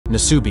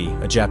Nasubi,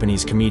 a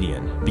Japanese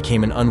comedian,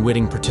 became an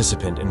unwitting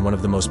participant in one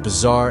of the most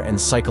bizarre and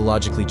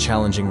psychologically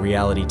challenging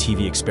reality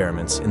TV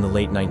experiments in the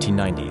late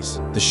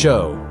 1990s. The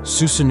show,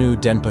 Susanoo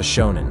Denpa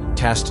Shonen,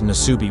 tasked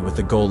Nasubi with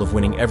the goal of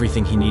winning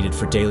everything he needed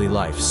for daily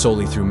life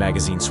solely through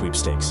magazine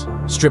sweepstakes.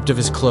 Stripped of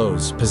his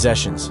clothes,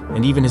 possessions,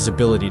 and even his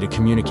ability to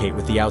communicate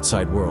with the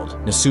outside world,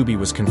 Nasubi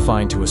was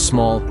confined to a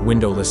small,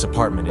 windowless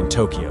apartment in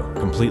Tokyo,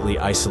 completely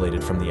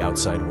isolated from the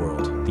outside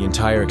world. The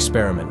entire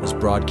experiment was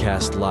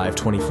broadcast live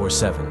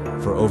 24/7.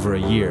 For over a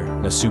year,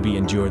 Nasubi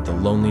endured the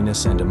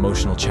loneliness and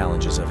emotional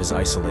challenges of his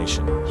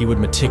isolation. He would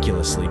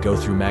meticulously go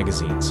through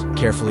magazines,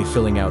 carefully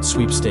filling out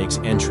sweepstakes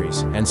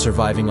entries and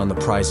surviving on the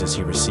prizes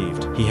he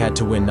received. He had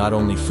to win not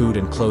only food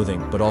and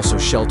clothing, but also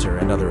shelter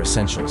and other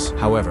essentials.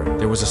 However,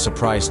 there was a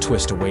surprise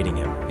twist awaiting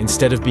him.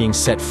 Instead of being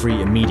set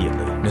free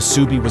immediately,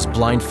 Nasubi was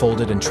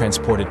blindfolded and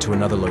transported to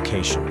another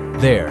location.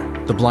 There,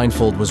 the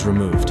blindfold was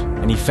removed,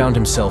 and he found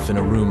himself in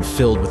a room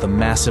filled with a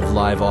massive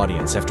live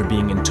audience after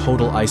being in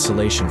total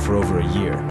isolation for over a year.